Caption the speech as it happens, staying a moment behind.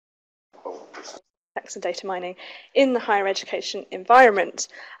text and data mining in the higher education environment.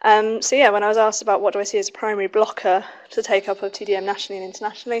 So yeah, when I was asked about what do I see as a primary blocker to take up of TDM nationally and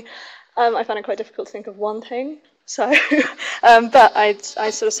internationally, I found it quite difficult to think of one thing. So, but I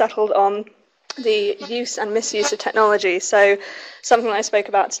sort of settled on the use and misuse of technology. So something that I spoke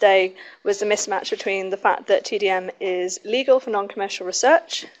about today was the mismatch between the fact that TDM is legal for non-commercial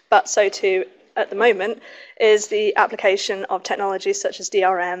research, but so too at the moment is the application of technologies such as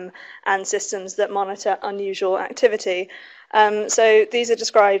DRM and systems that monitor unusual activity. So these are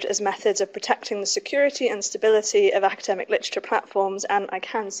described as methods of protecting the security and stability of academic literature platforms, and I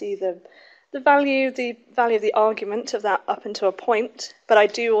can see the value of the argument of that up until a point, but I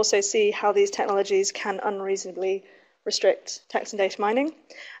do also see how these technologies can unreasonably restrict text and data mining,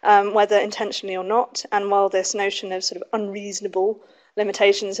 whether intentionally or not. And while this notion of sort of unreasonable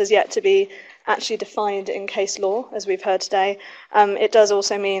limitations has yet to be actually defined in case law, as we've heard today, it does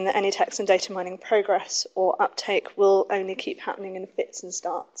also mean that any text and data mining progress or uptake will only keep happening in fits and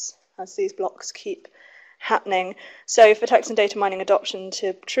starts as these blocks keep happening. So for text and data mining adoption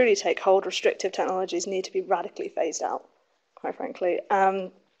to truly take hold, restrictive technologies need to be radically phased out, quite frankly.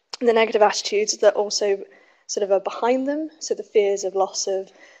 The negative attitudes that also sort of are behind them, so the fears of loss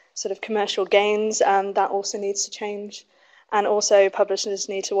of sort of commercial gains, that also needs to change. And also publishers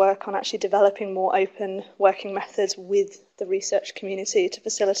need to work on actually developing more open working methods with the research community to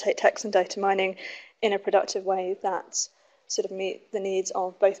facilitate text and data mining in a productive way that sort of meet the needs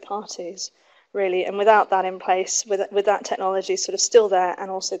of both parties, really. And without that in place, with that technology sort of still there, and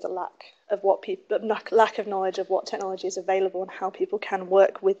also the lack of knowledge of what technology is available and how people can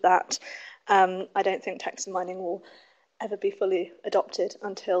work with that, I don't think text and mining will ever be fully adopted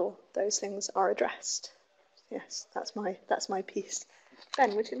until those things are addressed. Yes, that's my piece.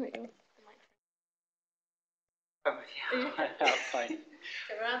 Ben, would you like your yeah, fine. So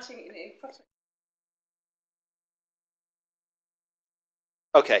we're answering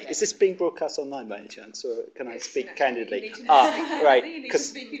Okay, is this being broadcast online by any chance, or can I speak candidly? Right,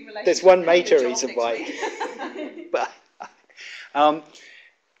 because there's one major reason why. But, I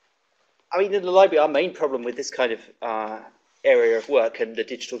mean, in the library, our main problem with this kind of area of work and the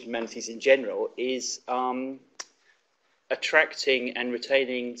digital humanities in general is attracting and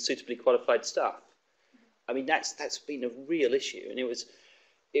retaining suitably qualified staff. I mean, that's been a real issue, and it was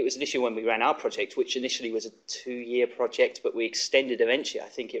an issue when we ran our project, which initially was a 2-year project, but we extended eventually. I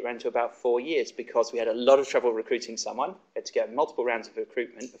think it ran to about 4 years because we had a lot of trouble recruiting someone. We had to get multiple rounds of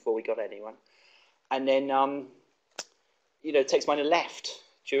recruitment before we got anyone. And then, TextMiner left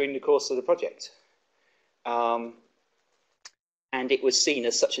during the course of the project. And it was seen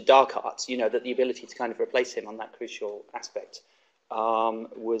as such a dark art, that the ability to kind of replace him on that crucial aspect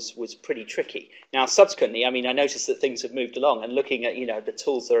was pretty tricky. Now, subsequently, I mean, I noticed that things have moved along, and looking at, the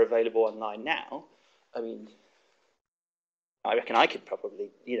tools that are available online now, I mean, I reckon I could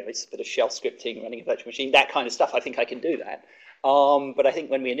probably, it's a bit of shell scripting, running a virtual machine, that kind of stuff. I think I can do that. But I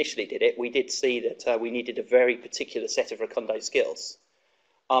think when we initially did it, we did see that we needed a very particular set of recondite skills.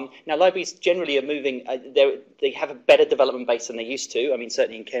 Now, libraries generally are moving, they have a better development base than they used to. I mean,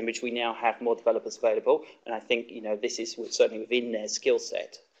 certainly in Cambridge, we now have more developers available, and I think, this is certainly within their skill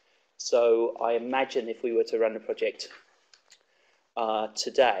set. So I imagine if we were to run a project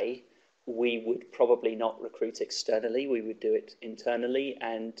today, we would probably not recruit externally, we would do it internally,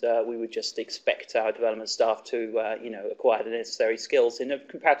 and we would just expect our development staff to, acquire the necessary skills in a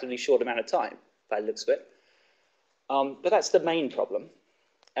comparatively short amount of time, by the looks of it. But that's the main problem.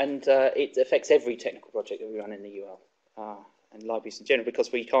 And it affects every technical project that we run in the UL and libraries in general,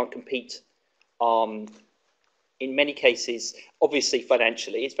 because we can't compete. In many cases, obviously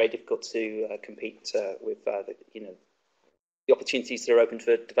financially, it's very difficult to compete with the opportunities that are open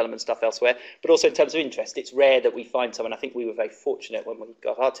for development stuff elsewhere. But also in terms of interest, it's rare that we find someone. I think we were very fortunate when we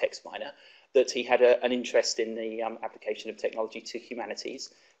got our text miner that he had an interest in the application of technology to humanities.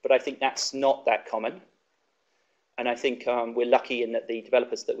 But I think that's not that common. And I think we're lucky in that the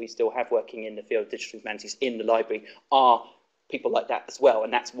developers that we still have working in the field of digital humanities in the library are people like that as well,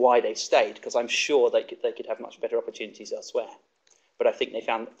 and that's why they've stayed, because I'm sure they could have much better opportunities elsewhere. But I think they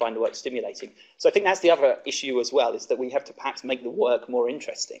find the work stimulating. So I think that's the other issue as well, is that we have to perhaps make the work more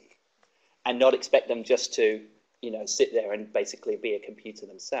interesting and not expect them just to, sit there and basically be a computer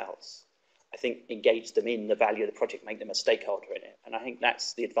themselves. I think engage them in the value of the project, make them a stakeholder in it. And I think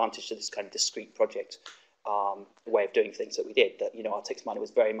that's the advantage of this kind of discrete project way of doing things that we did, that our text miner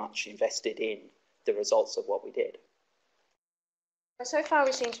was very much invested in the results of what we did. So far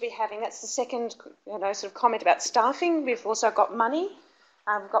we seem to be having, that's the second sort of comment about staffing. We've also got money,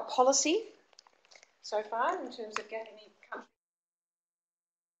 we've got policy so far in terms of getting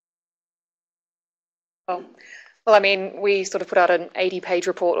Well, I mean, we sort of put out an 80-page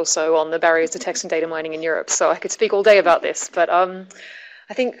report or so on the barriers to text and data mining in Europe, so I could speak all day about this, but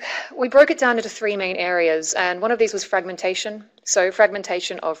I think we broke it down into 3 main areas, and one of these was fragmentation. So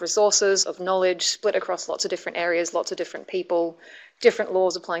fragmentation of resources, of knowledge, split across lots of different areas, lots of different people, different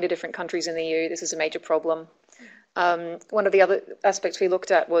laws applying to different countries in the EU. This is a major problem. One of the other aspects we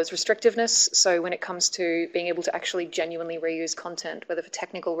looked at was restrictiveness. So when it comes to being able to actually genuinely reuse content, whether for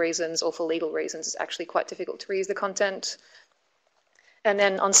technical reasons or for legal reasons, it's actually quite difficult to reuse the content. And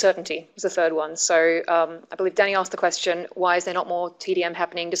then uncertainty was the third one. So I believe Danny asked the question, why is there not more TDM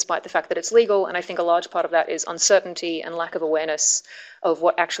happening despite the fact that it's legal? And I think a large part of that is uncertainty and lack of awareness of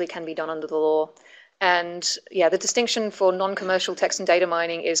what actually can be done under the law. And yeah, the distinction for non-commercial text and data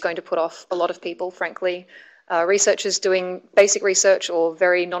mining is going to put off a lot of people, frankly. Researchers doing basic research or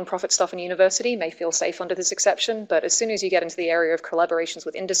very non-profit stuff in university may feel safe under this exception, but as soon as you get into the area of collaborations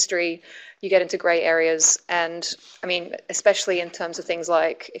with industry, you get into grey areas. And I mean, especially in terms of things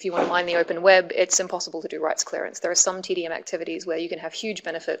like if you want to mine the open web, it's impossible to do rights clearance. There are some TDM activities where you can have huge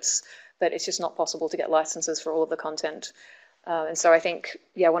benefits, but it's just not possible to get licenses for all of the content. And so I think,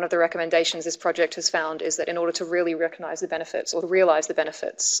 yeah, one of the recommendations this project has found is that in order to really recognise the benefits or to realise the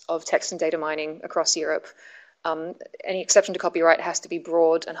benefits of text and data mining across Europe, any exception to copyright has to be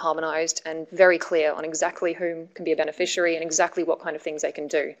broad and harmonised and very clear on exactly whom can be a beneficiary and exactly what kind of things they can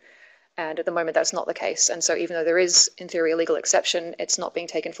do. And at the moment, that's not the case. And so even though there is, in theory, a legal exception, it's not being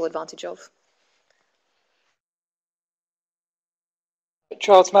taken full advantage of.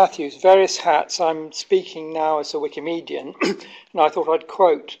 Charles Matthews, various hats. I'm speaking now as a Wikimedian, and I thought I'd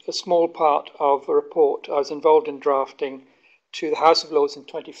quote a small part of a report I was involved in drafting to the House of Lords in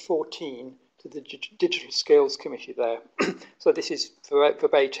 2014 to the Digital Skills Committee there. So this is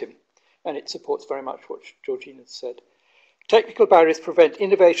verbatim, and it supports very much what Georgina said. Technical barriers prevent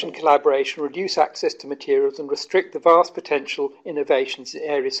innovation and collaboration, reduce access to materials, and restrict the vast potential innovations in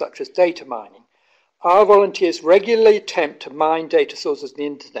areas such as data mining. Our volunteers regularly attempt to mine data sources on the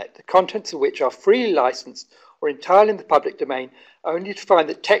internet, the contents of which are freely licensed or entirely in the public domain, only to find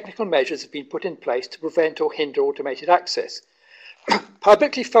that technical measures have been put in place to prevent or hinder automated access.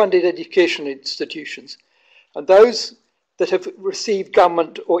 Publicly funded educational institutions and those that have received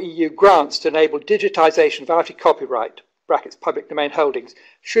government or EU grants to enable digitisation without copyright, brackets public domain holdings,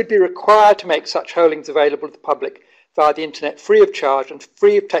 should be required to make such holdings available to the public via the internet free of charge and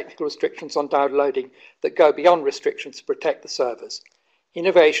free of technical restrictions on downloading that go beyond restrictions to protect the servers.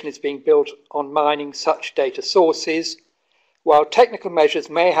 Innovation is being built on mining such data sources. While technical measures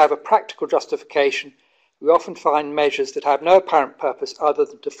may have a practical justification, we often find measures that have no apparent purpose other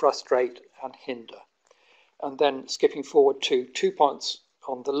than to frustrate and hinder. And then skipping forward to 2 points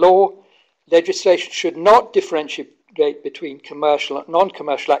on the law, legislation should not differentiate between commercial and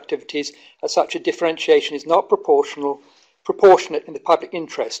non-commercial activities, as such a differentiation is not proportionate in the public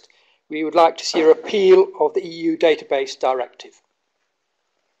interest. We would like to see a repeal of the EU Database Directive.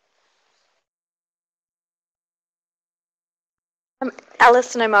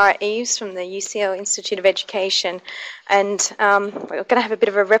 Alison O'Mara-Eves from the UCL Institute of Education, and we're going to have a bit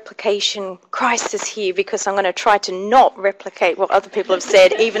of a replication crisis here because I'm going to try to not replicate what other people have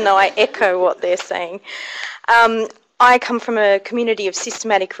said, even though I echo what they're saying. I come from a community of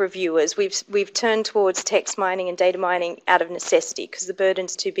systematic reviewers. We've turned towards text mining and data mining out of necessity because the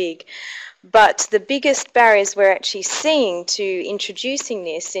burden's too big. But the biggest barriers we're actually seeing to introducing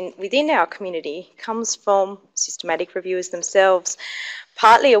this within our community comes from systematic reviewers themselves.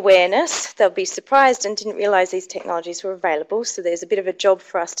 Partly awareness. They'll be surprised and didn't realise these technologies were available, so there's a bit of a job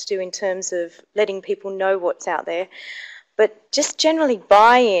for us to do in terms of letting people know what's out there. But just generally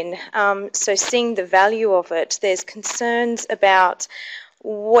buy-in, so seeing the value of it. There's concerns about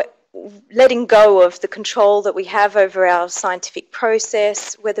letting go of the control that we have over our scientific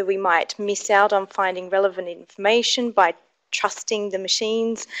process, whether we might miss out on finding relevant information by trusting the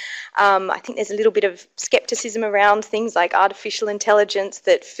machines. I think there's a little bit of skepticism around things like artificial intelligence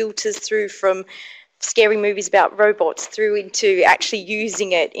that filters through from scary movies about robots through into actually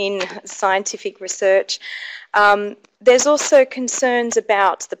using it in scientific research. There's also concerns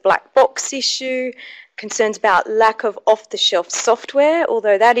about the black box issue, concerns about lack of off-the-shelf software,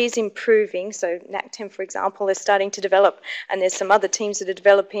 although that is improving. So NACTEM, for example, is starting to develop, and there's some other teams that are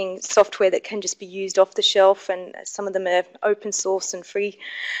developing software that can just be used off the shelf, and some of them are open source and free.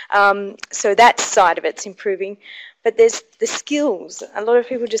 So that side of it's improving. But there's the skills. A lot of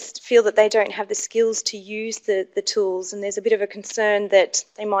people just feel that they don't have the skills to use the tools, and there's a bit of a concern that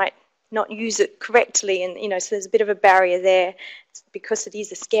they might not use it correctly, and so there's a bit of a barrier there because it is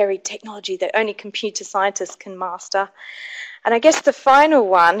a scary technology that only computer scientists can master. And I guess the final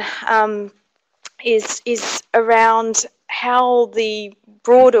one is around how the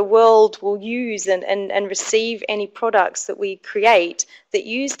broader world will use and receive any products that we create that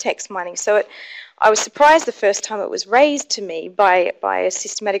use text mining. So I was surprised the first time it was raised to me by a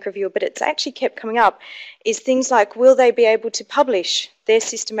systematic reviewer, but it's actually kept coming up, is things like, will they be able to publish their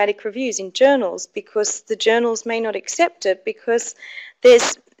systematic reviews in journals, because the journals may not accept it, because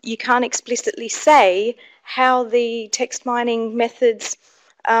you can't explicitly say how the text mining methods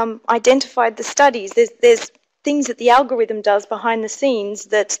identified the studies. There's things that the algorithm does behind the scenes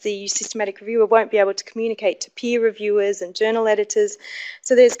that the systematic reviewer won't be able to communicate to peer reviewers and journal editors.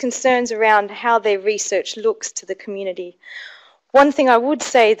 So there's concerns around how their research looks to the community. One thing I would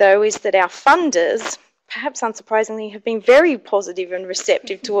say, though, is that our funders, perhaps unsurprisingly, have been very positive and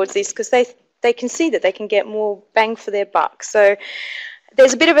receptive towards this, because they can see that they can get more bang for their buck. So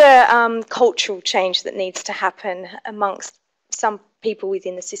there's a bit of a cultural change that needs to happen amongst some people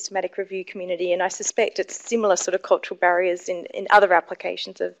within the systematic review community, and I suspect it's similar sort of cultural barriers in other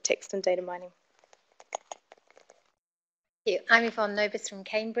applications of text and data mining. Thank you. I'm Yvonne Nobis from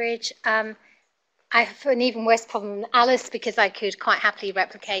Cambridge. I have an even worse problem than Alice, because I could quite happily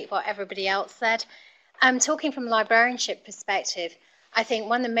replicate what everybody else said. Talking from a librarianship perspective, I think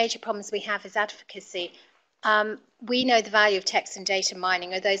one of the major problems we have is advocacy. We know the value of text and data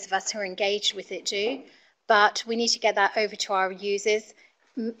mining, or those of us who are engaged with it do, but we need to get that over to our users.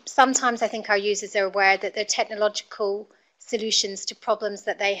 Sometimes I think our users are aware that there are technological solutions to problems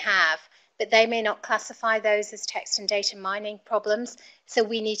that they have, but they may not classify those as text and data mining problems. So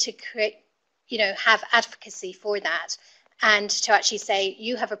we need to create, have advocacy for that, and to actually say,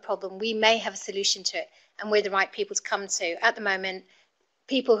 you have a problem, we may have a solution to it, and we're the right people to come to. At the moment,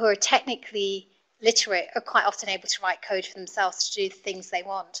 people who are technically literate are quite often able to write code for themselves to do the things they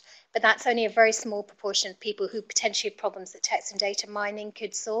want. But that's only a very small proportion of people who potentially have problems that text and data mining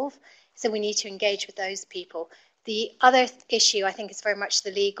could solve. So we need to engage with those people. The other issue, I think, is very much the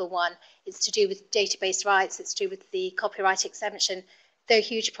legal one. It's to do with database rights. It's to do with the copyright exemption. There are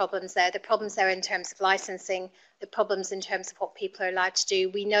huge problems there. The problems there in terms of licensing, the problems in terms of what people are allowed to do.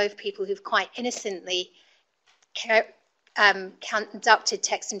 We know of people who've quite innocently conducted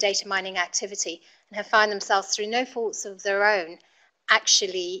text and data mining activity and have found themselves, through no faults of their own,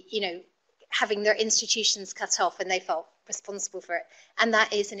 actually, having their institutions cut off, and they felt responsible for it. And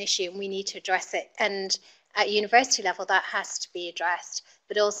that is an issue, and we need to address it. And at university level, that has to be addressed,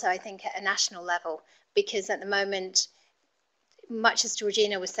 but also I think at a national level, because at the moment, much as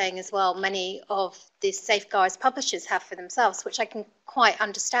Georgina was saying as well, many of the safeguards publishers have for themselves, which I can quite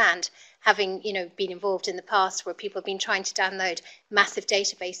understand, having been involved in the past where people have been trying to download massive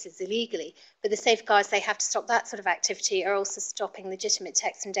databases illegally. But the safeguards they have to stop that sort of activity are also stopping legitimate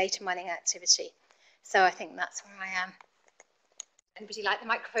text and data mining activity. So I think that's where I am. Anybody like the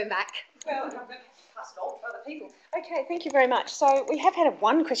microphone back? Well, I'm going to pass it on to other people. Okay, thank you very much. So we have had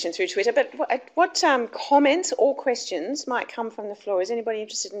one question through Twitter, but what comments or questions might come from the floor? Is anybody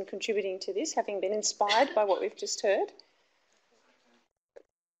interested in contributing to this, having been inspired by what we've just heard?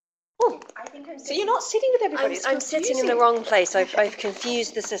 Oh, I think I'm so you're not sitting with everybody. I'm sitting in the wrong place. I've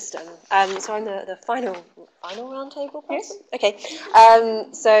confused the system. So I'm the final roundtable person? Yes. Okay.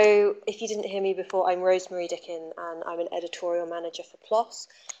 So if you didn't hear me before, I'm Rosemary Dickin, and I'm an editorial manager for PLOS,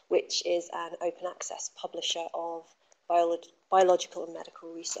 which is an open access publisher of biological and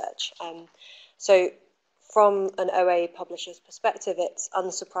medical research. So from an OA publisher's perspective, it's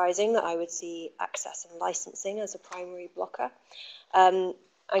unsurprising that I would see access and licensing as a primary blocker.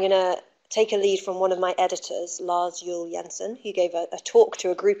 I'm going to take a lead from one of my editors, Lars Juhl Jensen, who gave a talk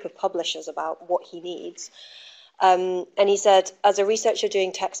to a group of publishers about what he needs. And he said, as a researcher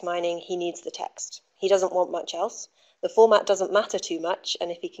doing text mining, he needs the text. He doesn't want much else. The format doesn't matter too much,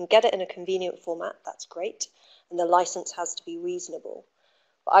 and if he can get it in a convenient format, that's great. And the license has to be reasonable.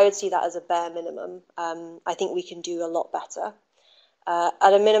 But I would see that as a bare minimum. I think we can do a lot better.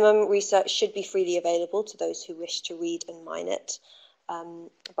 At a minimum, research should be freely available to those who wish to read and mine it.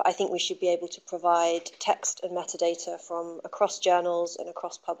 But I think we should be able to provide text and metadata from across journals and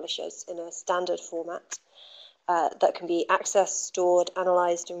across publishers in a standard format that can be accessed, stored,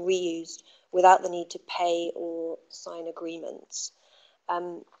 analysed and reused without the need to pay or sign agreements.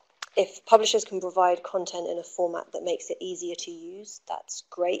 If publishers can provide content in a format that makes it easier to use, that's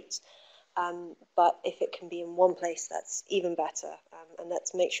great. But if it can be in one place, that's even better. And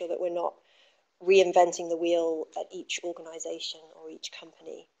let's make sure that we're not reinventing the wheel at each organisation or each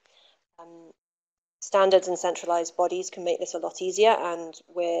company. Standards and centralised bodies can make this a lot easier, and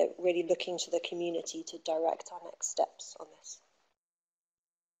we're really looking to the community to direct our next steps on this.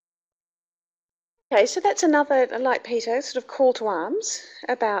 Okay, so that's another, like Peter, sort of call to arms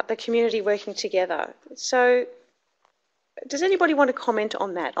about the community working together. So does anybody want to comment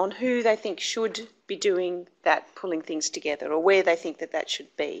on that, on who they think should be doing that, pulling things together, or where they think that that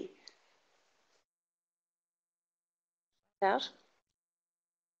should be? Out?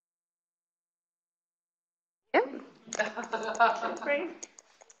 Yep.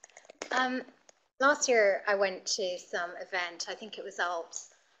 Last year I went to some event, I think it was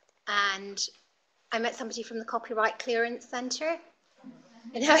Alps, and I met somebody from the Copyright Clearance Centre.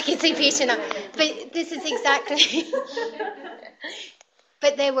 And now I can see Peter now. But this is exactly...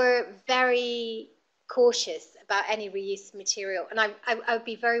 But they were very cautious about any reuse material. And I would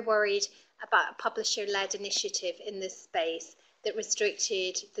be very worried about a publisher-led initiative in this space that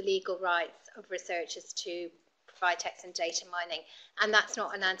restricted the legal rights of researchers to provide text and data mining. And that's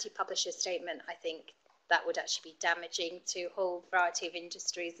not an anti-publisher statement. I think that would actually be damaging to a whole variety of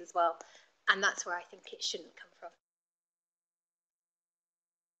industries as well. And that's where I think it shouldn't come from.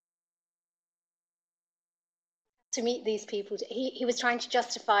 To meet these people, he was trying to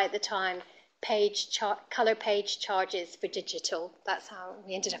justify at the time color page charges for digital. That's how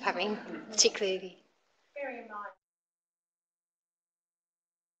we ended up having particularly... Very in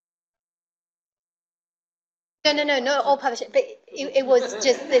mind. No, not all publishers, but it was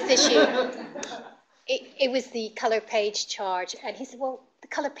just this issue. It was the color page charge, and he said, well, the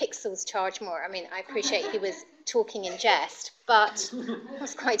color pixels charge more. I mean, I appreciate he was talking in jest, but it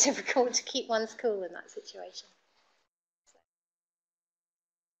was quite difficult to keep one's cool in that situation.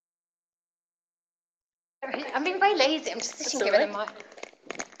 I'm being very lazy. I'm just sitting here with a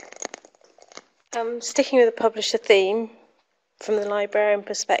mic. Sticking with the publisher theme from the librarian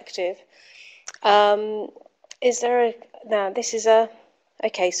perspective, is there a... Now, this is a...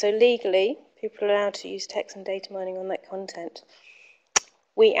 Okay, so legally, people are allowed to use text and data mining on that content.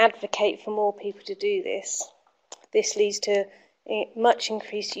 We advocate for more people to do this. This leads to much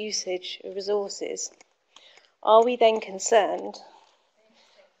increased usage of resources. Are we then concerned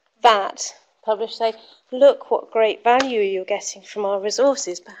that publishers say, look what great value you're getting from our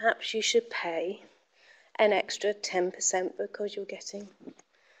resources, perhaps you should pay an extra 10% because you're getting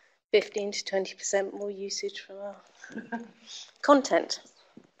 15 to 20% more usage from our content?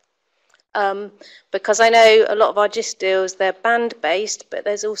 Because I know a lot of our GIST deals, they're band-based, but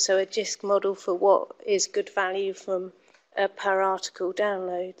there's also a GIST model for what is good value from a per article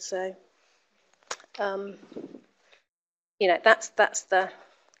download. So, you know, that's the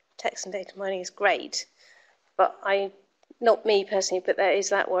text and data mining is great, but not me personally, but there is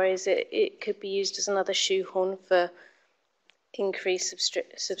that worry is it could be used as another shoehorn for increased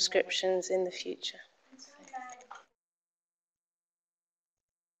subscriptions in the future.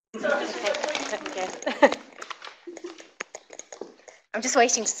 I'm just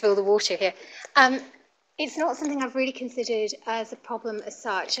waiting to spill the water here. It's not something I've really considered as a problem as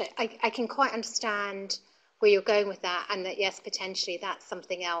such. I can quite understand where you're going with that, and that yes, potentially that's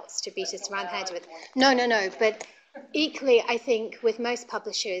something else to beat us around the head with. No, but equally, I think with most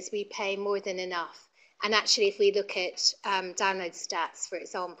publishers, we pay more than enough. And actually, if we look at download stats, for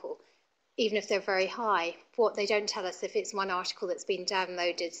example, even if they're very high, what they don't tell us if it's one article that's been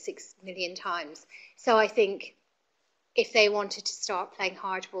downloaded 6 million times. So I think if they wanted to start playing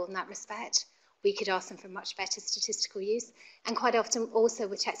hardball in that respect, we could ask them for much better statistical use. And quite often also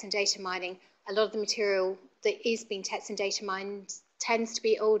with text and data mining, a lot of the material that is being text and data mined tends to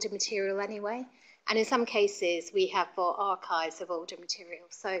be older material anyway. And in some cases, we have bought archives of older material.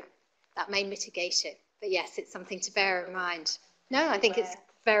 So that may mitigate it. But yes, it's something to bear in mind. No, I think it's a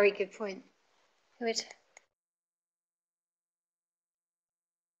very good point. Who would?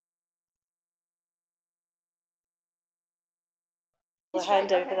 I'll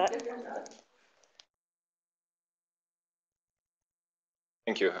hand over that.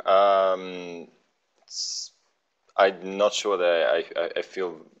 Thank you. I'm not sure that I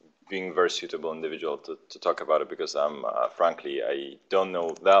feel being very suitable individual to talk about it, because frankly, I don't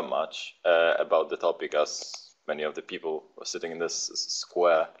know that much about the topic as many of the people sitting in this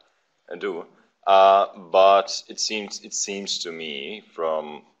square do. But it seems to me,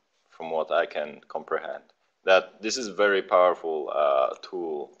 from what I can comprehend, that this is a very powerful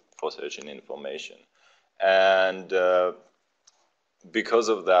tool for searching information. And because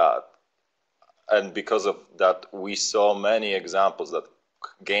of that, we saw many examples that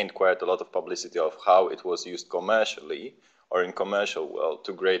gained quite a lot of publicity of how it was used commercially or in commercial world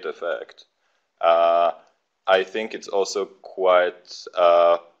to great effect. I think it's also quite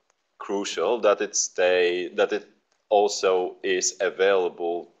crucial that it also is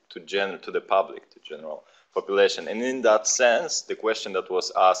available to the public, to general population. And in that sense, the question that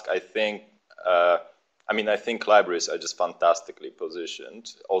was asked, I think, I mean, I think libraries are just fantastically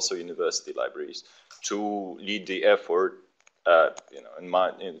positioned, also university libraries, to lead the effort, you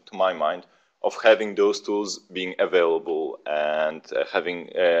know, to my mind, of having those tools being available and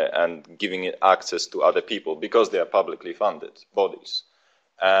and giving it access to other people because they are publicly funded bodies.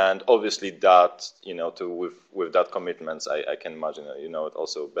 And obviously that, you know, with that commitments, I can imagine, you know, it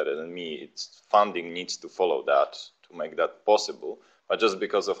also better than me, it's funding needs to follow that to make that possible. But just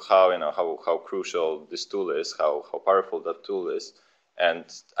because of how, you know, how crucial this tool is, how powerful that tool is, and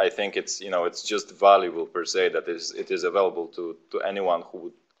I think it's, you know, it's just valuable per se that it is available to anyone who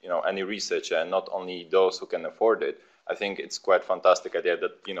would, you know, any researcher, and not only those who can afford it. I think it's quite fantastic idea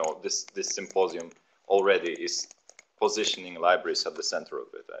that, you know, this symposium already is positioning libraries at the center of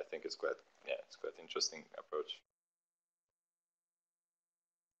it. I think it's quite, yeah, it's quite interesting approach.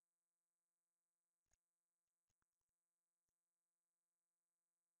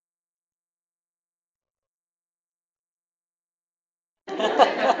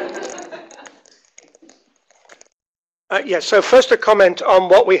 Yes, so first a comment on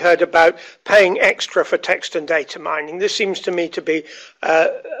what we heard about paying extra for text and data mining. This seems to me to be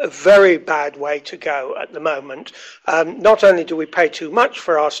a very bad way to go at the moment. Not only do we pay too much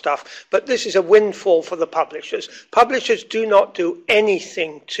for our stuff, but this is a windfall for the publishers. Publishers do not do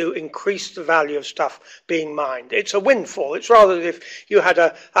anything to increase the value of stuff being mined. It's a windfall. It's rather as if you had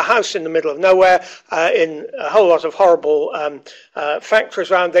a house in the middle of nowhere in a whole lot of horrible factories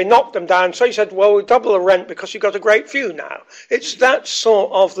around. They knocked them down, so you said, well, we'll double the rent because you've got a great view now. It's that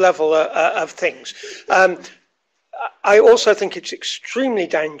sort of level of things. I also think it's extremely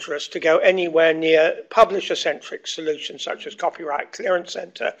dangerous to go anywhere near publisher-centric solutions such as Copyright Clearance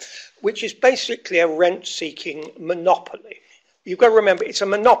Centre, which is basically a rent-seeking monopoly. You've got to remember, it's a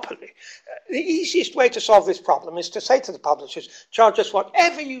monopoly. The easiest way to solve this problem is to say to the publishers, charge us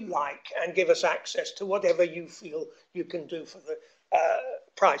whatever you like and give us access to whatever you feel you can do for the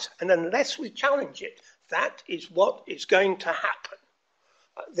price. And unless we challenge it, that is what is going to happen.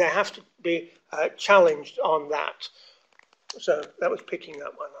 They have to be challenged on that. So that was picking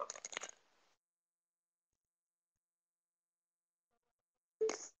that one up.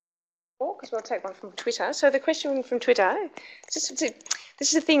 Because we'll take one from Twitter. So the question from Twitter, this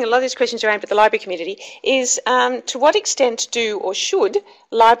is the thing, a lot of these questions are aimed at the library community, is to what extent do or should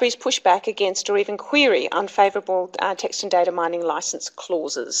libraries push back against or even query unfavourable text and data mining licence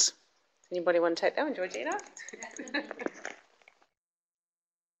clauses? Anybody want to take that one, Georgina?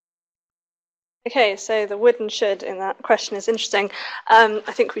 Okay, so the would and should in that question is interesting. I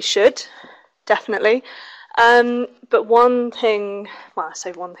think we should, definitely. But one thing, well, I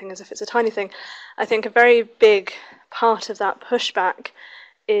say one thing as if it's a tiny thing, I think a very big part of that pushback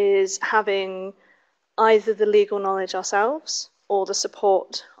is having either the legal knowledge ourselves or the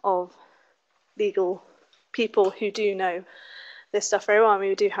support of legal people who do know this stuff very well. I mean,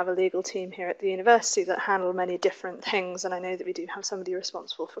 we do have a legal team here at the university that handle many different things, and I know that we do have somebody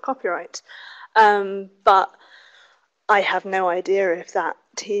responsible for copyright. But I have no idea if that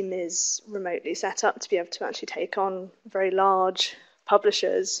team is remotely set up to be able to actually take on very large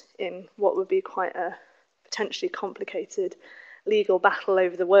publishers in what would be quite a potentially complicated legal battle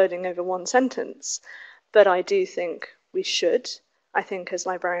over the wording over one sentence. But I do think we should. I think as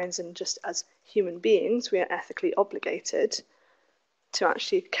librarians and just as human beings, we are ethically obligated to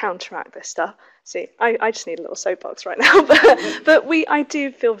actually counteract this stuff. See, I just need a little soapbox right now, but I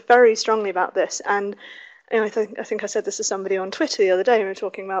do feel very strongly about this, and you know, I think I said this to somebody on Twitter the other day. We were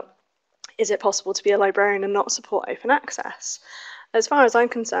talking about, is it possible to be a librarian and not support open access? As far as I'm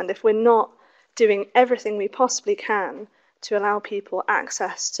concerned, if we're not doing everything we possibly can to allow people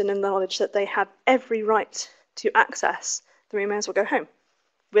access to the knowledge that they have every right to access, then we may as well go home.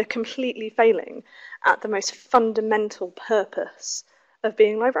 We're completely failing at the most fundamental purpose of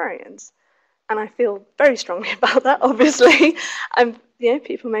being librarians. And I feel very strongly about that, obviously. You know,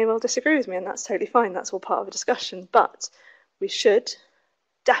 people may well disagree with me, and that's totally fine. That's all part of a discussion. But we should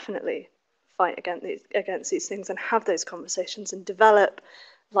definitely fight against these things and have those conversations and develop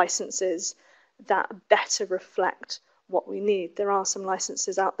licenses that better reflect what we need. There are some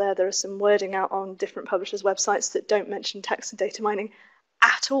licenses out there. There is some wording out on different publishers' websites that don't mention text and data mining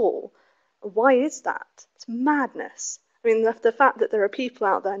at all. Why is that? It's madness. I mean, the fact that there are people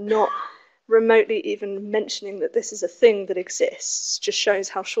out there not remotely even mentioning that this is a thing that exists just shows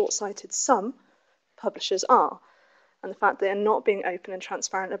how short-sighted some publishers are. And the fact they are not being open and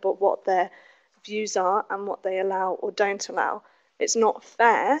transparent about what their views are and what they allow or don't allow. It's not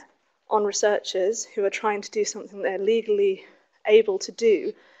fair on researchers who are trying to do something they're legally able to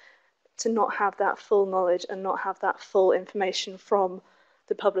do to not have that full knowledge and not have that full information from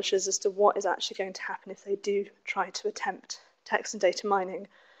the publishers as to what is actually going to happen if they do try to attempt text and data mining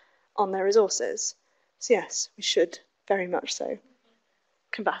on their resources. So yes, we should very much so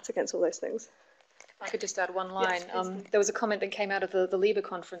combat against all those things. I could just add one line. Yes, there was a comment that came out of the LIBA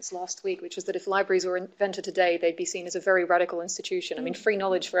conference last week, which was that if libraries were invented today, they'd be seen as a very radical institution. I mean, free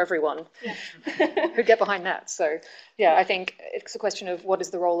knowledge for everyone. Yeah. Who'd get behind that? So, yeah, I think it's a question of what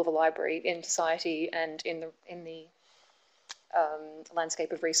is the role of a library in society and in the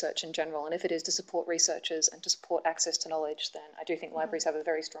landscape of research in general. And if it is to support researchers and to support access to knowledge, then I do think libraries have a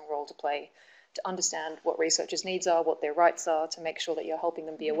very strong role to play, to understand what researchers' needs are, what their rights are, to make sure that you're helping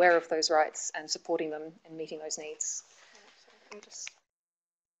them be aware of those rights and supporting them in meeting those needs.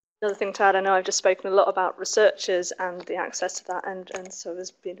 Another thing to add, I know I've just spoken a lot about researchers and the access to that, and so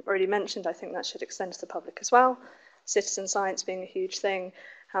as been already mentioned, I think that should extend to the public as well. Citizen science being a huge thing,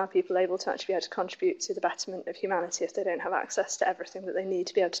 how are people able to actually be able to contribute to the betterment of humanity if they don't have access to everything that they need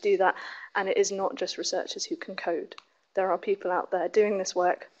to be able to do that? And it is not just researchers who can code. There are people out there doing this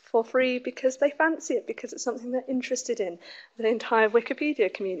work for free because they fancy it, because it's something they're interested in. The entire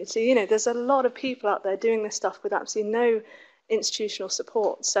Wikipedia community, you know, there's a lot of people out there doing this stuff with absolutely no institutional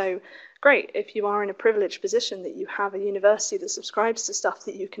support. So great, if you are in a privileged position that you have a university that subscribes to stuff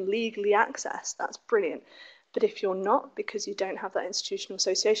that you can legally access, that's brilliant. But if you're not, because you don't have that institutional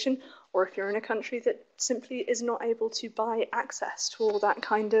association, or if you're in a country that simply is not able to buy access to all that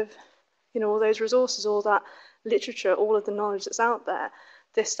kind of, you know, all those resources, all that literature, all of the knowledge that's out there,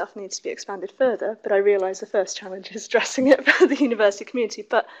 this stuff needs to be expanded further. But I realise the first challenge is addressing it for the university community.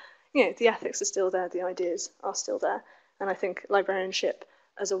 But, you know, the ethics are still there, the ideas are still there. And I think librarianship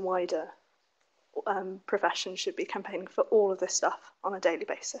as a wider profession should be campaigning for all of this stuff on a daily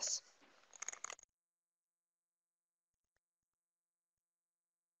basis.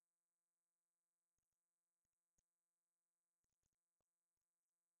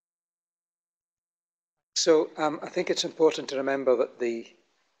 So I think it's important to remember that the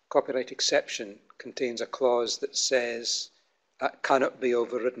copyright exception contains a clause that says that cannot be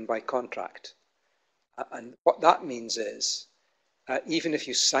overridden by contract. And what that means is, even if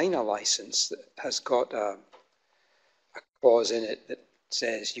you sign a license that has got a clause in it that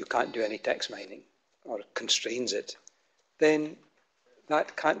says you can't do any text mining or constrains it, then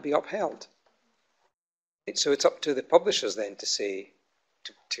that can't be upheld. So it's up to the publishers then to say,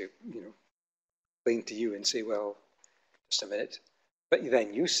 to you know, explain to you and say, well, just a minute. But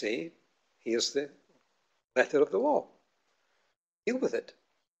then you say, here's the letter of the law. Deal with it.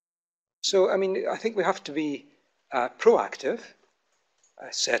 So, I mean, I think we have to be proactive,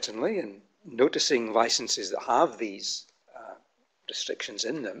 certainly, in noticing licenses that have these restrictions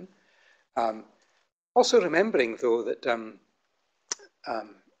in them. Also remembering, though, that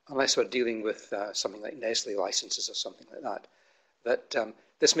unless we're dealing with something like Nestle licenses or something like that, that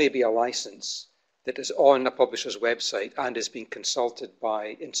this may be a license that is on a publisher's website and is being consulted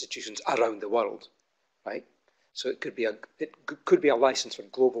by institutions around the world, right? So it could be a license for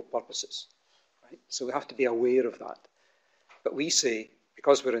global purposes, right? So we have to be aware of that. But we say,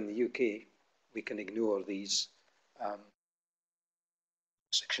 because we're in the UK, we can ignore these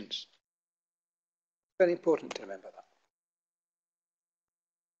restrictions. Very important to remember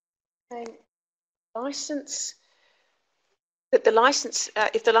that. License. But the license,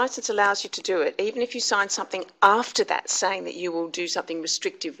 if the license allows you to do it, even if you sign something after that saying that you will do something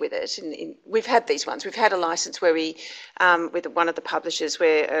restrictive with it, and we've had these ones. We've had a license where we, with one of the publishers,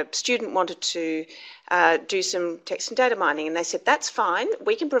 where a student wanted to do some text and data mining, and they said, that's fine,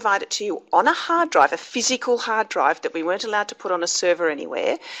 we can provide it to you on a hard drive, a physical hard drive that we weren't allowed to put on a server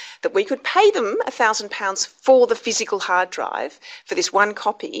anywhere, that we could pay them £1,000 for the physical hard drive for this one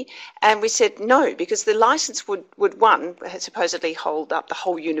copy. And we said no, because the license would one, supposedly hold up the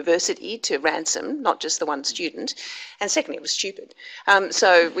whole university to ransom, not just the one student, and secondly, it was stupid.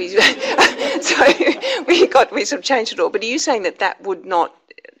 So we we sort of changed it all. But are you saying that that would not,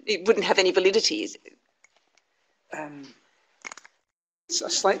 it wouldn't have any validity? That's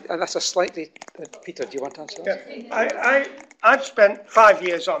a slightly. Peter, do you want to answer that? Yeah. I've spent 5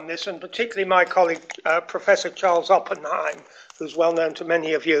 years on this, and particularly my colleague, Professor Charles Oppenheim, who's well known to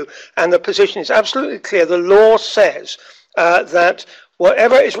many of you, and the position is absolutely clear. The law says that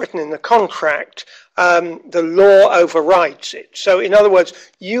whatever is written in the contract, the law overrides it. So in other words,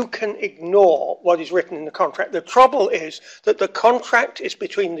 you can ignore what is written in the contract. The trouble is that the contract is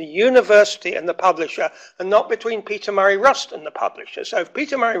between the university and the publisher and not between Peter Murray Rust and the publisher. So if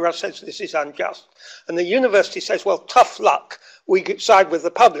Peter Murray Rust says this is unjust and the university says, well, tough luck, we side with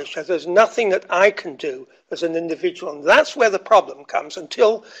the publisher, there's nothing that I can do as an individual. And that's where the problem comes.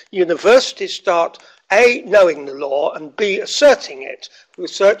 Until universities start A, knowing the law, and B, asserting it,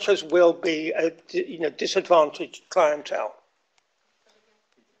 researchers will be a disadvantaged clientele.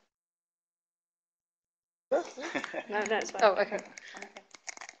 No, it's fine. Oh, okay.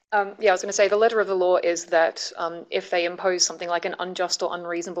 Yeah, I was going to say the letter of the law is that if they impose something like an unjust or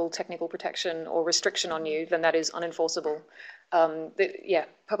unreasonable technical protection or restriction on you, then that is unenforceable.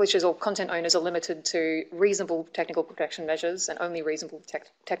 Publishers or content owners are limited to reasonable technical protection measures and only reasonable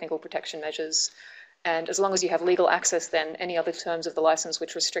technical protection measures. And as long as you have legal access, then any other terms of the license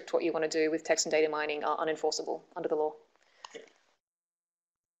which restrict what you want to do with text and data mining are unenforceable under the law.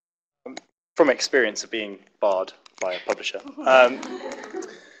 From experience of being barred by a publisher,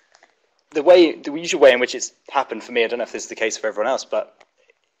 the usual way in which it's happened for me, I don't know if this is the case for everyone else, but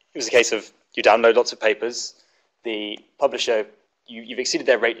it was a case of you download lots of papers, the publisher, you've exceeded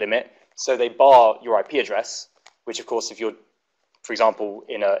their rate limit, so they bar your IP address, which of course if you're, for example,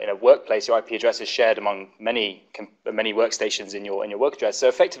 in a workplace, your IP address is shared among many workstations in your work address. So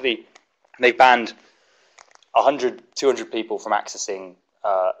effectively, they banned 100, 200 people from accessing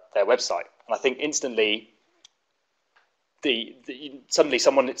their website. And I think instantly, suddenly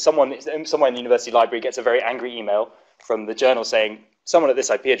someone somewhere in the university library gets a very angry email from the journal saying, someone at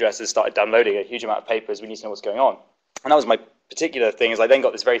this IP address has started downloading a huge amount of papers, we need to know what's going on. And that was my particular thing, is I then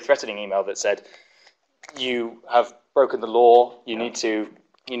got this very threatening email that said, you have broken the law, you need to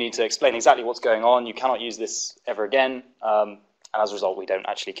explain exactly what's going on, you cannot use this ever again. And as a result, we don't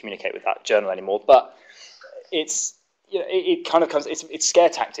actually communicate with that journal anymore. But it kind of comes, it's scare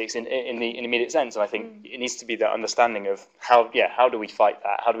tactics in the immediate sense, and I think it needs to be that understanding of how do we fight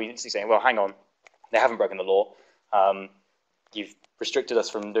that? How do we say, well, hang on, they haven't broken the law. You've restricted us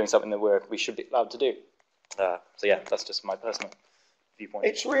from doing something that we should be allowed to do. So yeah, that's just my personal viewpoint.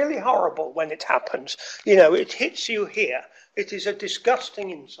 It's really horrible when it happens. It hits you here. It is a disgusting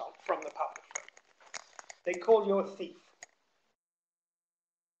insult from the publisher. They call you a thief.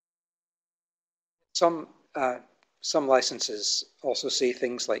 Some licenses also say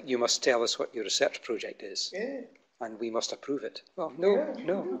things like, you must tell us what your research project is, and we must approve it. Well,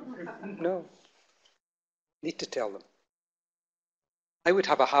 no. Need to tell them. I would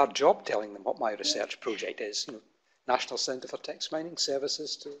have a hard job telling them what my research project is. National Centre for Text Mining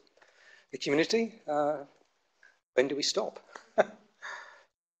Services to the community. When do we stop?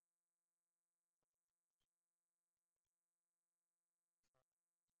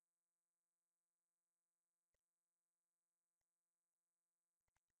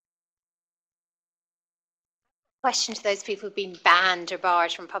 Question to those people who've been banned or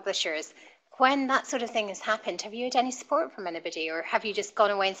barred from publishers. When that sort of thing has happened, have you had any support from anybody, or have you just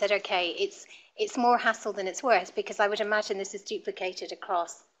gone away and said, okay, it's more hassle than it's worth? Because I would imagine this is duplicated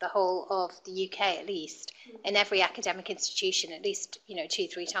across the whole of the UK, at least, in every academic institution, at least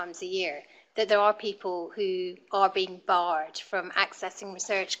 2-3 times a year, that there are people who are being barred from accessing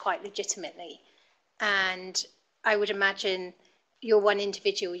research quite legitimately. And I would imagine you're one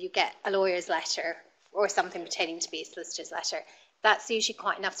individual, you get a lawyer's letter or something pertaining to be a solicitor's letter. That's usually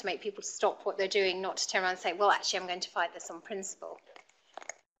quite enough to make people stop what they're doing, not to turn around and say, well, actually, I'm going to fight this on principle.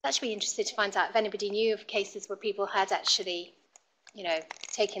 I'd actually be interested to find out if anybody knew of cases where people had actually,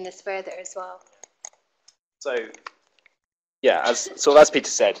 taken this further as well. So, yeah, as Peter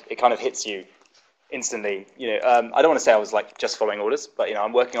said, it kind of hits you instantly. I don't want to say I was just following orders, but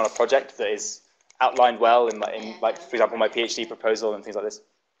I'm working on a project that is outlined well in for example, my PhD proposal and things like this.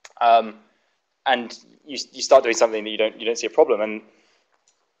 And you start doing something that you don't see a problem, and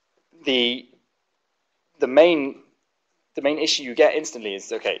the main issue you get instantly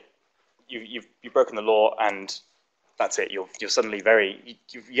is, okay, you've broken the law, and that's it. You're suddenly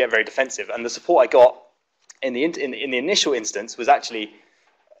you get very defensive, and the support I got in the initial instance was actually,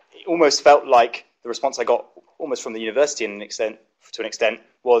 it almost felt like the response I got almost from the university to an extent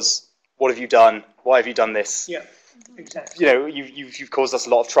was, what have you done? Why have you done this? Yeah. Exactly. You've caused us a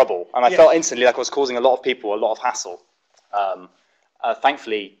lot of trouble, and I felt instantly like I was causing a lot of people a lot of hassle.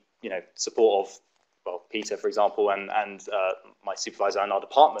 Thankfully, support of Peter, for example, and my supervisor in our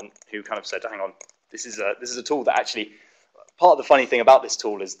department, who kind of said, "Hang on, this is a tool that actually." Part of the funny thing about this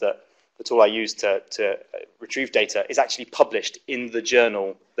tool is that the tool I use to retrieve data is actually published in the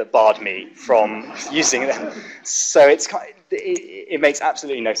journal that barred me from using it. So it makes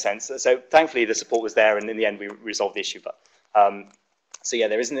absolutely no sense. So thankfully the support was there, and in the end we resolved the issue. But so yeah,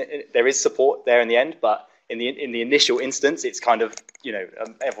 there is support there in the end, but in the initial instance, it's kind of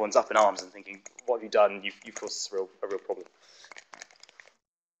everyone's up in arms and thinking, what have you done? You've caused us a real problem.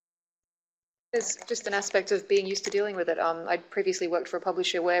 There's just an aspect of being used to dealing with it. I'd previously worked for a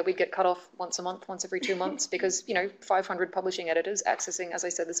publisher where we'd get cut off once a month, once every 2 months, because, 500 publishing editors accessing, as I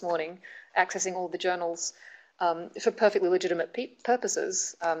said this morning, accessing all the journals for perfectly legitimate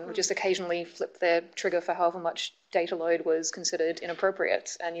purposes, would just occasionally flip their trigger for however much data load was considered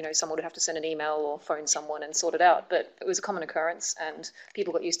inappropriate. And, someone would have to send an email or phone someone and sort it out. But it was a common occurrence and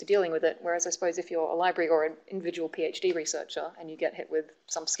people got used to dealing with it. Whereas I suppose if you're a library or an individual PhD researcher and you get hit with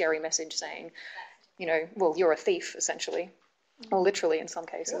some scary message saying, well, you're a thief, essentially, or literally in some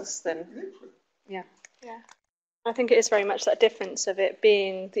cases, then, yeah. Yeah. I think it is very much that difference of it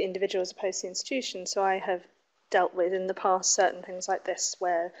being the individual as opposed to the institution. So I have dealt with in the past certain things like this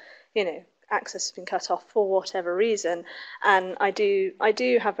where, access has been cut off for whatever reason, and I do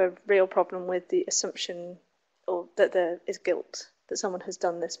have a real problem with the assumption or that there is guilt, that someone has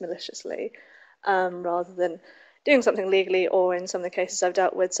done this maliciously, rather than doing something legally, or in some of the cases I've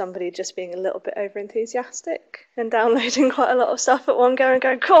dealt with, somebody just being a little bit over enthusiastic and downloading quite a lot of stuff at one go and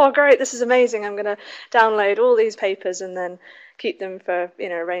going, oh great, this is amazing, I'm going to download all these papers and then keep them for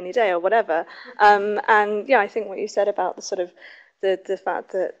a rainy day or whatever. And yeah, I think what you said about the sort of the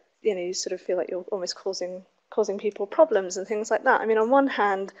fact that you sort of feel like you're almost causing people problems and things like that. I mean, on one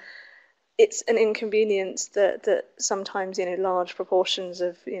hand, it's an inconvenience that sometimes large proportions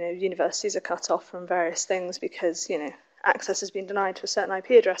of universities are cut off from various things because access has been denied to a certain IP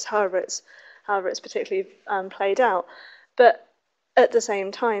address, however it's particularly played out. But at the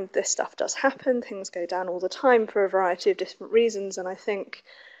same time, this stuff does happen. Things go down all the time for a variety of different reasons, and I think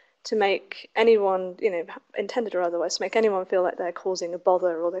to make anyone, intended or otherwise, to make anyone feel like they're causing a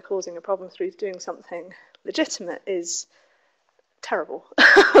bother or they're causing a problem through doing something legitimate is terrible.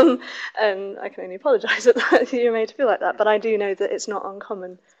 And I can only apologise that you're made to feel like that, but I do know that it's not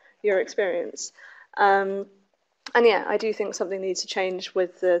uncommon, your experience. And yeah, I do think something needs to change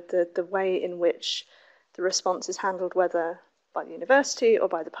with the way in which the response is handled, whether by the university or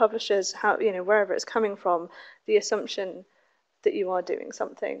by the publishers, how wherever it's coming from, the assumption that you are doing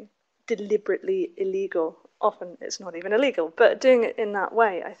something deliberately illegal, often it's not even illegal, but doing it in that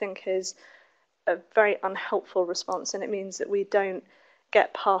way, I think, is a very unhelpful response, and it means that we don't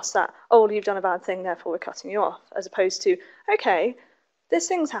get past that, oh, well, you've done a bad thing, therefore we're cutting you off, as opposed to, okay, this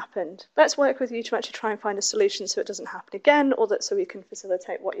thing's happened, let's work with you to actually try and find a solution so it doesn't happen again, or that so we can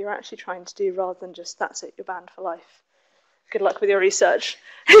facilitate what you're actually trying to do, rather than just, that's it, you're banned for life. Good luck with your research.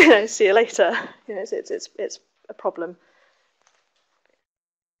 See you later. It's a problem.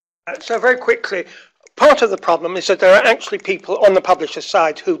 So very quickly, part of the problem is that there are actually people on the publisher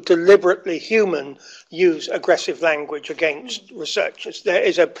side who deliberately use aggressive language against researchers. There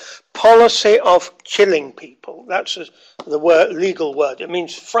is a policy of chilling people. That's the legal word. It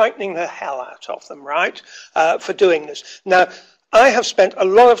means frightening the hell out of them, right, for doing this. Now, I have spent a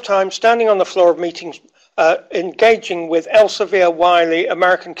lot of time standing on the floor of meetings engaging with Elsevier, Wiley,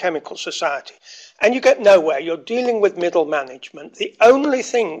 American Chemical Society. And you get nowhere. You're dealing with middle management. The only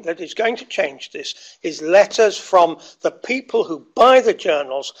thing that is going to change this is letters from the people who buy the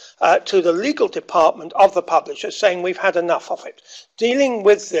journals to the legal department of the publisher saying we've had enough of it. Dealing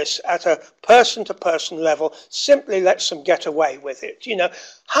with this at a person-to-person level simply lets them get away with it.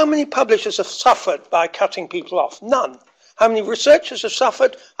 How many publishers have suffered by cutting people off? None. How many researchers have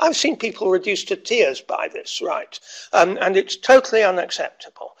suffered? I've seen people reduced to tears by this, right? And it's totally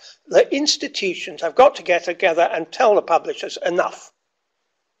unacceptable. The institutions have got to get together and tell the publishers enough.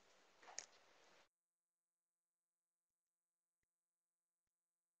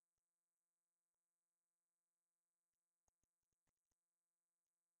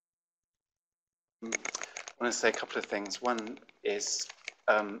 I want to say a couple of things. One is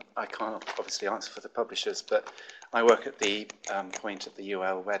I can't obviously answer for the publishers, but I work at the point at the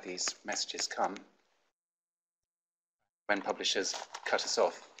UL where these messages come when publishers cut us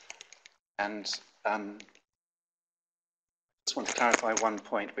off. And I just want to clarify one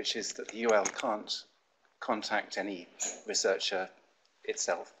point, which is that the UL can't contact any researcher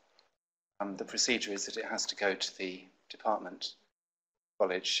itself. The procedure is that it has to go to the department,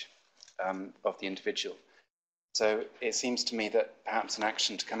 college of the individual. So it seems to me that perhaps an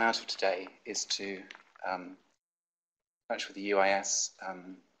action to come out of today is to match with the UIS,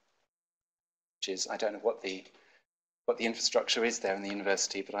 which is, I don't know what the infrastructure is there in the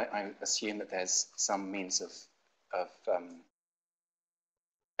university, but I assume that there's some means of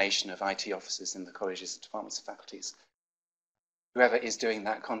coordination of IT officers in the colleges, departments, and faculties. Whoever is doing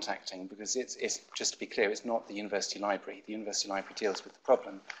that contacting, because it's just to be clear, it's not the university library. The university library deals with the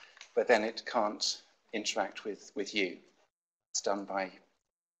problem, but then it can't interact with you. It's done by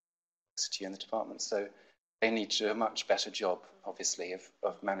you and the department. So they need to do a much better job, obviously,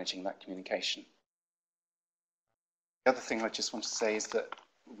 of managing that communication. The other thing I just want to say is that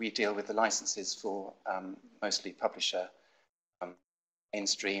we deal with the licenses for mostly publisher,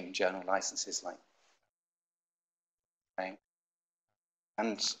 mainstream journal licenses like.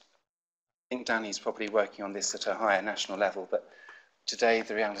 And I think Danny's probably working on this at a higher national level, but today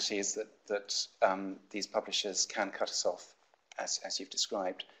the reality is that these publishers can cut us off, as you've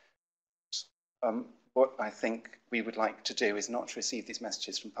described. What I think we would like to do is not to receive these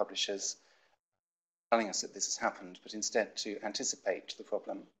messages from publishers telling us that this has happened, but instead to anticipate the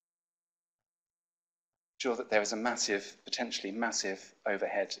problem. Sure that there is a massive, potentially massive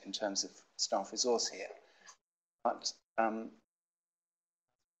overhead in terms of staff resource here, but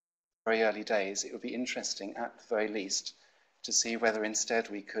very early days, it would be interesting at the very least to see whether instead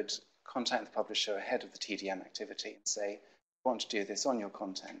we could contact the publisher ahead of the TDM activity and say, I want to do this on your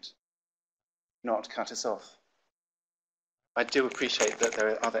content, not cut us off. I do appreciate that there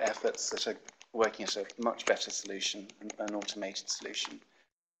are other efforts that are working at a much better solution, an automated solution.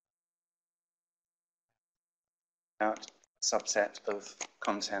 About a subset of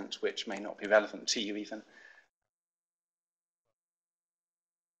content which may not be relevant to you even.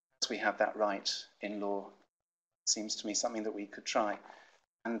 As we have that right in law, it seems to me something that we could try.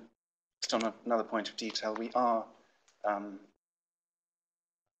 And just on another point of detail, we are, for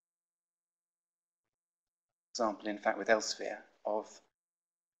example, in fact, with Elsevier, of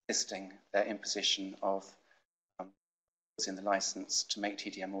listing their imposition of in the license to make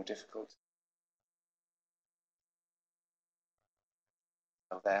TDM more difficult.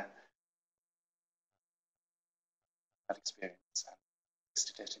 So there, that experience and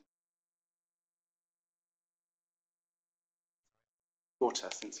listed it in water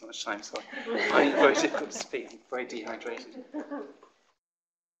since so much time, so I find it very difficult to speak. I'm very dehydrated.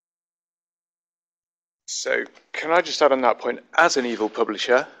 So, can I just add on that point, as an evil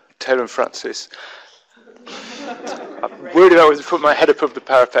publisher, Taylor and Francis, I'm worried I was put my head above the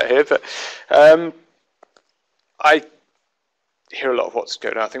parapet here, but I hear a lot of what's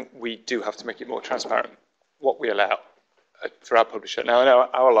going on. I think we do have to make it more transparent, what we allow for our publisher. Now, I know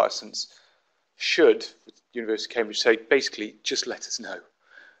our license should, with University of Cambridge, say, basically, just let us know,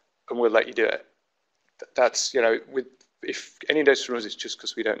 and we'll let you do it. That's, you know, if any notice from us is just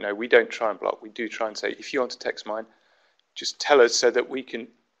because we don't know, we don't try and block. We do try and say, if you want to text mine, just tell us so that we can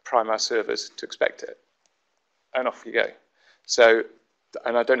prime our servers to expect it, and off you go. So,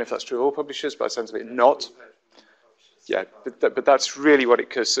 and I don't know if that's true of all publishers, but it sounds a bit not. Yeah, but that's really what it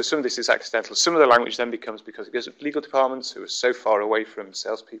does. So some of this is accidental. Some of the language then becomes because it goes to legal departments who are so far away from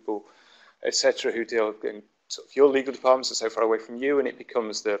salespeople, etc., who deal in sort of your legal departments are so far away from you, and it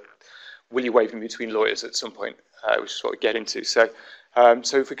becomes the will you wave in between lawyers at some point, which is what we get into. So,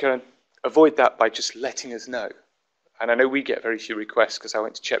 so if we can avoid that by just letting us know, and I know we get very few requests because I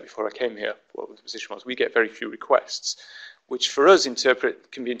went to check before I came here what the position was. We get very few requests, which for us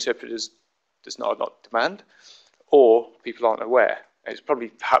can be interpreted as there's not demand, or people aren't aware. And it's probably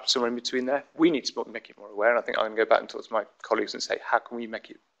perhaps somewhere in between there. We need to make it more aware, and I think I'm going to go back and talk to my colleagues and say, how can we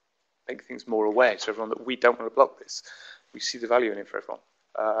make things more aware to everyone that we don't want to block this? We see the value in it for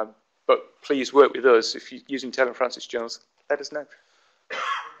everyone. But please work with us. If you're using Taylor and Francis journals, let us know,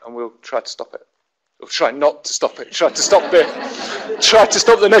 and we'll try to stop it. Or try not to stop it. Try to stop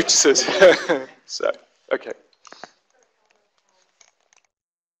the notices. So, okay.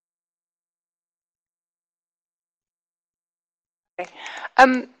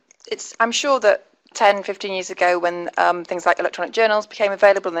 I'm sure that 10, 15 years ago when things like electronic journals became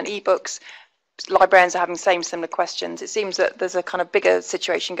available and then ebooks, librarians are having similar questions. It seems that there's a kind of bigger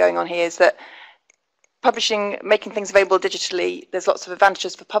situation going on here, is that publishing, making things available digitally, there's lots of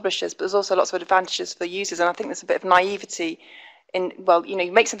advantages for publishers, but there's also lots of advantages for users, and I think there's a bit of naivety in, well, you know,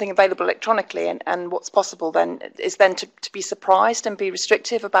 you make something available electronically, and what's possible then is then to be surprised and be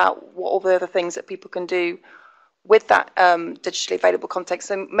restrictive about what all the other things that people can do with that digitally available content.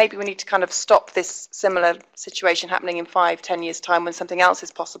 So maybe we need to kind of stop this similar situation happening in 5, 10 years' time when something else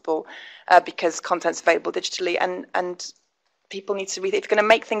is possible because content's available digitally, and people need to if you're going to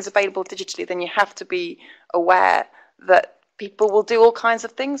make things available digitally, then you have to be aware that people will do all kinds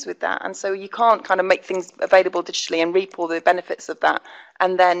of things with that, and so you can't kind of make things available digitally and reap all the benefits of that,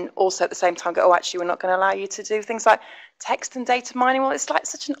 and then also at the same time go, oh, actually, we're not going to allow you to do things like text and data mining. Well, it's like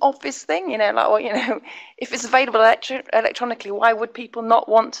such an obvious thing, you know, like, well, you know, if it's available electronically, why would people not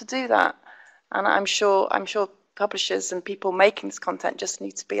want to do that? And I'm sure publishers and people making this content just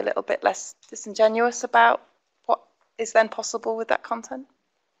need to be a little bit less disingenuous about what is then possible with that content.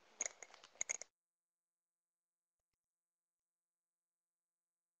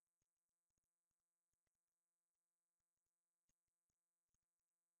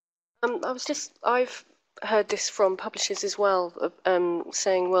 I've heard this from publishers as well,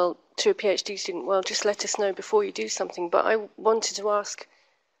 saying, well, to a PhD student, well, just let us know before you do something. But I wanted to ask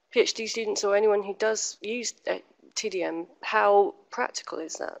PhD students or anyone who does use TDM, how practical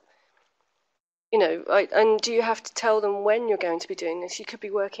is that? You know, and do you have to tell them when you're going to be doing this? You could be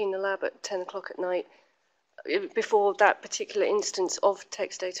working in the lab at 10 o'clock at night before that particular instance of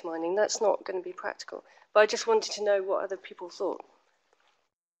text data mining. That's not going to be practical. But I just wanted to know what other people thought.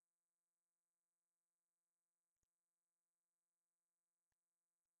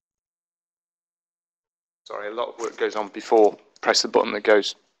 Sorry, a lot of work goes on before press the button that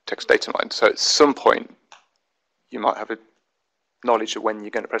goes text data mine. So at some point, you might have a knowledge of when you're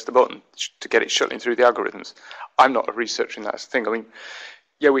going to press the button to get it shuttling through the algorithms. I'm not a researcher in that thing. I mean,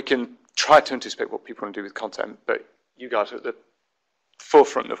 yeah, we can try to anticipate what people want to do with content, but you guys are at the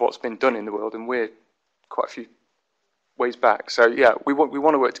forefront of what's been done in the world, and we're quite a few ways back. So yeah, we want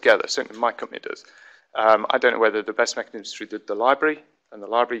to work together. Certainly my company does. I don't know whether the best mechanism is through the library, and the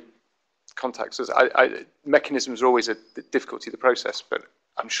library contacts us. Mechanisms are always a difficulty of the process, but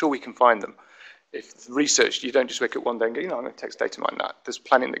I'm sure we can find them. If research, you don't just wake up one day and go, you know, I'm going to text data mine that. There's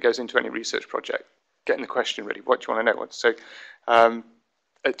planning that goes into any research project. Getting the question ready, what do you want to know? So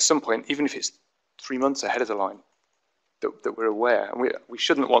at some point, even if it's 3 months ahead of the line, that we're aware, and we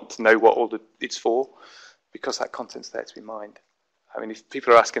shouldn't want to know what all it's for, because that content's there to be mined. I mean, if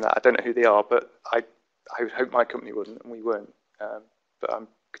people are asking that, I don't know who they are, but I would hope my company wouldn't, and we weren't. But I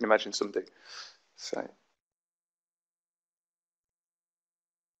can imagine some do. So.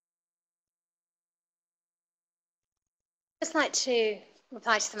 I'd just like to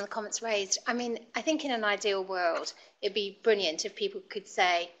reply to some of the comments raised. I mean, I think in an ideal world, it'd be brilliant if people could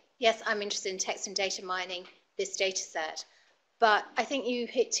say, yes, I'm interested in text and data mining this data set. But I think you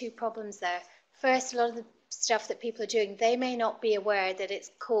hit two problems there. First, a lot of the stuff that people are doing, they may not be aware that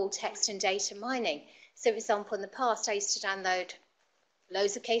it's called text and data mining. So, for example, in the past, I used to download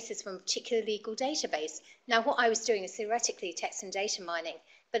loads of cases from a particular legal database. Now, what I was doing is theoretically text and data mining.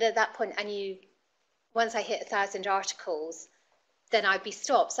 But at that point, I knew once I hit 1,000 articles, then I'd be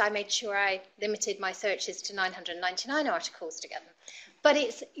stopped. So I made sure I limited my searches to 999 articles to get them. But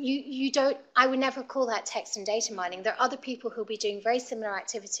it's you don't. I would never call that text and data mining. There are other people who'll be doing very similar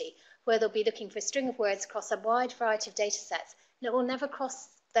activity where they'll be looking for a string of words across a wide variety of data sets, and it will never cross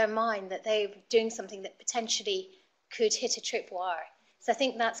their mind that they're doing something that potentially could hit a tripwire. So I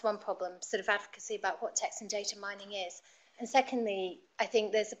think that's one problem, sort of advocacy about what text and data mining is. And secondly, I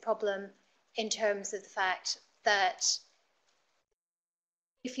think there's a problem in terms of the fact that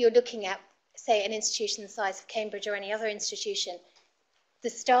if you're looking at, say, an institution the size of Cambridge or any other institution, the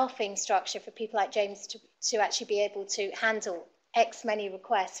staffing structure for people like James to actually be able to handle X many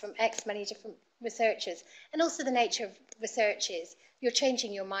requests from X many different researchers, and also the nature of research is you're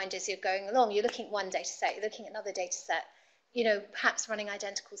changing your mind as you're going along. You're looking at one data set, you're looking at another data set, you know, perhaps running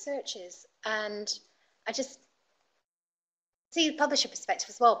identical searches. And I just see the publisher perspective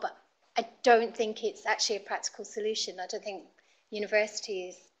as well, but I don't think it's actually a practical solution. I don't think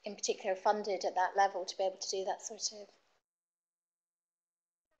universities in particular are funded at that level to be able to do that sort of.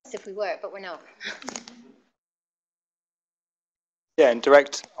 If we were, but we're not. Yeah, in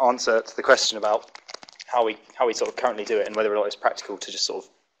direct answer to the question about how we sort of currently do it and whether or not it's practical to just sort of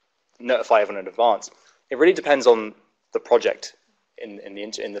notify everyone in advance, it really depends on the project in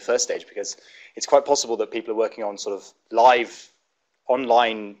the first stage, because it's quite possible that people are working on sort of live,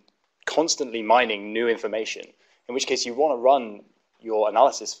 online, constantly mining new information. In which case, you want to run your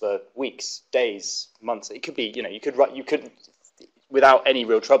analysis for weeks, days, months. It could be, you know, you could without any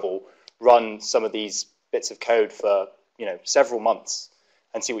real trouble run some of these bits of code for, you know, several months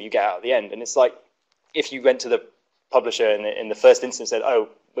and see what you get out at the end. And it's like if you went to the publisher in the first instance and said, "Oh,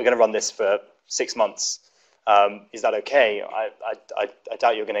 we're going to run this for 6 months. Is that okay?" I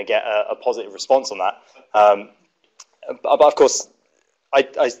doubt you're going to get a positive response on that. But of course, I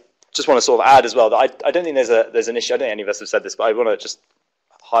just want to sort of add as well that I don't think there's an issue. I don't think any of us have said this, but I want to just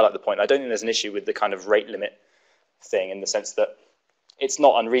highlight the point. I don't think there's an issue with the kind of rate limit thing, in the sense that it's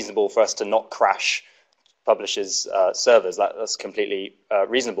not unreasonable for us to not crash publishers' servers. That's completely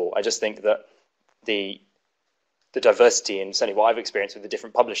reasonable. I just think that the diversity, and certainly what I've experienced with the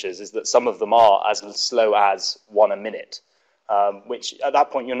different publishers, is that some of them are as slow as 1 a minute, which at that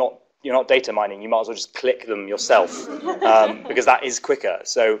point you're not data mining. You might as well just click them yourself, because that is quicker.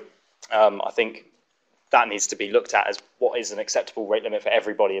 So I think that needs to be looked at as what is an acceptable rate limit for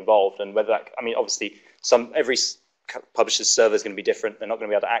everybody involved, and whether that, I mean, obviously every publisher's server is going to be different. They're not going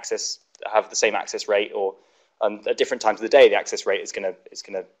to be able to have the same access rate, or at different times of the day the access rate is going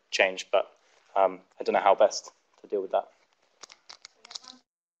to change. But I don't know how best to deal with that.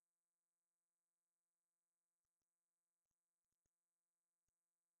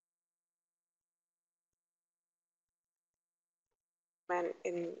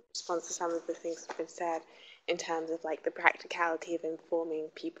 in response to some of the things that have been said in terms of like the practicality of informing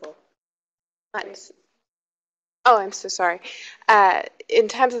people. Oh, I'm so sorry. In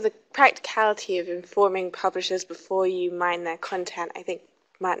terms of the practicality of informing publishers before you mine their content, I think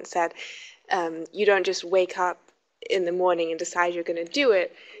Martin said you don't just wake up in the morning and decide you're going to do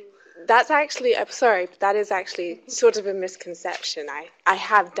it. That's actually, I'm sorry, but that is actually sort of a misconception. I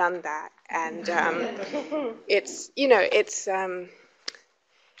have done that, and it's, you know, it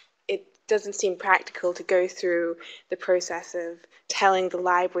doesn't seem practical to go through the process of telling the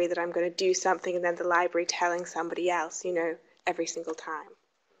library that I'm going to do something and then the library telling somebody else, you know, every single time.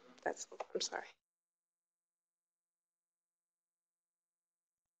 That's all. I'm sorry.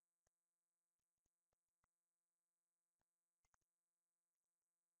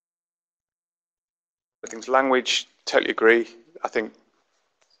 I think language, totally agree. I think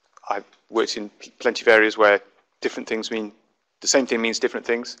I've worked in plenty of areas where different things mean, the same thing means different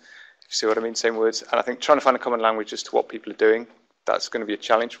things. You see what I mean? Same words. And I think trying to find a common language as to what people are doing, that's going to be a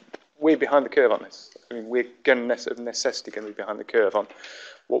challenge. We're behind the curve on this. I mean, we're going to, of necessity, going to be behind the curve on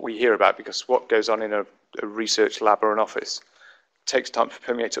what we hear about, because what goes on in a research lab or an office takes time to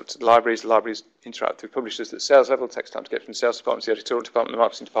permeate up to the libraries interact with publishers at the sales level, it takes time to get from the sales department to the editorial department, the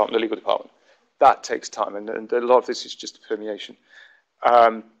marketing department, the legal department. That takes time, and a lot of this is just permeation.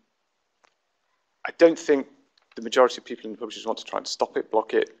 I don't think the majority of people in the publishers want to try and stop it,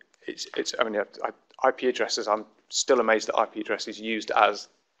 block it. I mean, IP addresses, I'm still amazed that IP address is used as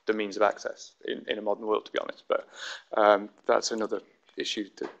the means of access in a modern world, to be honest. But that's another issue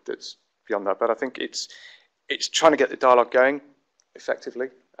that's beyond that. But I think it's trying to get the dialogue going effectively,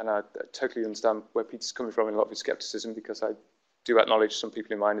 and I totally understand where Peter's coming from in a lot of his scepticism, because I do acknowledge some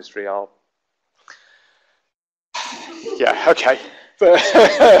people in my industry are. Yeah, okay. But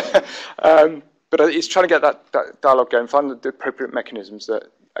it's trying to get that dialogue going, find the appropriate mechanisms that,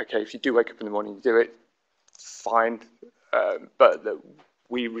 okay, if you do wake up in the morning, you do it, fine. But that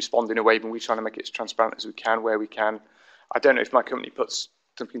we respond in a way, and we're trying to make it as transparent as we can, where we can. I don't know if my company puts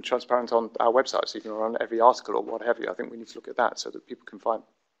something transparent on our websites, even or on every article or what have you. I think we need to look at that so that people can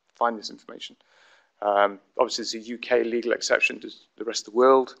find this information. Obviously, there's a UK legal exception to the rest of the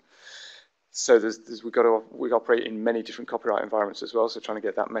world. So we operate in many different copyright environments as well. So trying to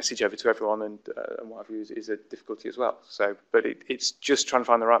get that message over to everyone and what have you is a difficulty as well. So, but it's just trying to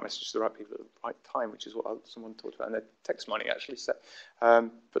find the right message to the right people at the right time, which is what someone talked about in their text mining actually. So,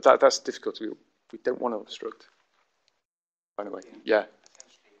 but that's the difficulty. We don't want to obstruct. Anyway, yeah.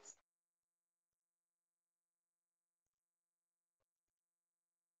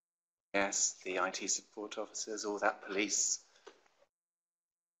 Yes, the IT support officers, all that police.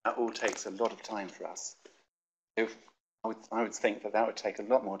 That all takes a lot of time for us. I would think that would take a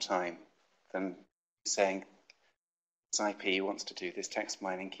lot more time than saying this IP wants to do this text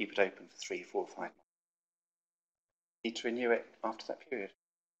mining, keep it open for 3, 4, 5 months. Need to renew it after that period.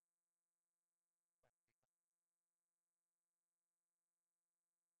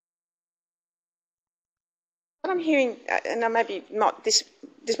 What I'm hearing, and maybe not this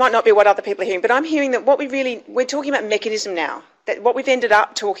might not be what other people are hearing, but I'm hearing that we're talking about mechanism now. That what we've ended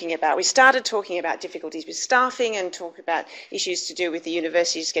up talking about, we started talking about difficulties with staffing and talk about issues to do with the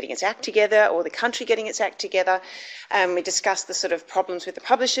universities getting its act together or the country getting its act together. We discussed the sort of problems with the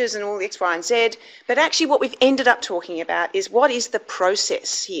publishers and all the X, Y, and Z. But actually what we've ended up talking about is what is the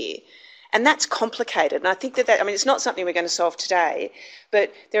process here? And that's complicated. And I think I mean, it's not something we're going to solve today,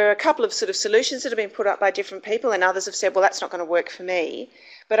 but there are a couple of sort of solutions that have been put up by different people, and others have said, well, that's not going to work for me.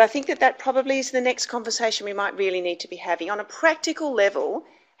 But I think that probably is the next conversation we might really need to be having. On a practical level,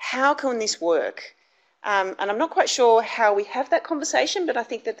 how can this work? And I'm not quite sure how we have that conversation, but I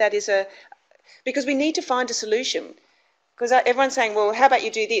think that is because we need to find a solution. Because everyone's saying, well, how about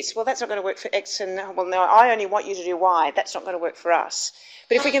you do this? Well, that's not going to work for X, and well, no, I only want you to do Y. That's not going to work for us.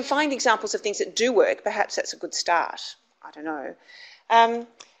 But if we can find examples of things that do work, perhaps that's a good start. I don't know.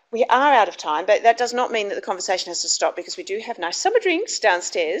 We are out of time, but that does not mean that the conversation has to stop, because we do have nice summer drinks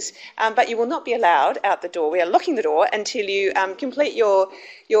downstairs, but you will not be allowed out the door. We are locking the door until you complete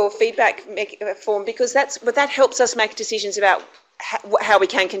your feedback form, because that helps us make decisions about how we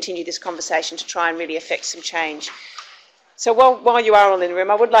can continue this conversation to try and really affect some change. So while you are all in the room,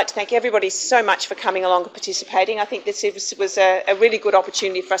 I would like to thank everybody so much for coming along and participating. I think this was a really good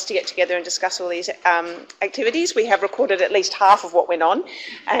opportunity for us to get together and discuss all these activities. We have recorded at least half of what went on,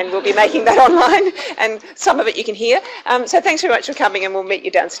 and we'll be making that online, and some of it you can hear. So thanks very much for coming, and we'll meet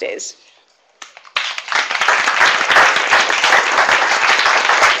you downstairs.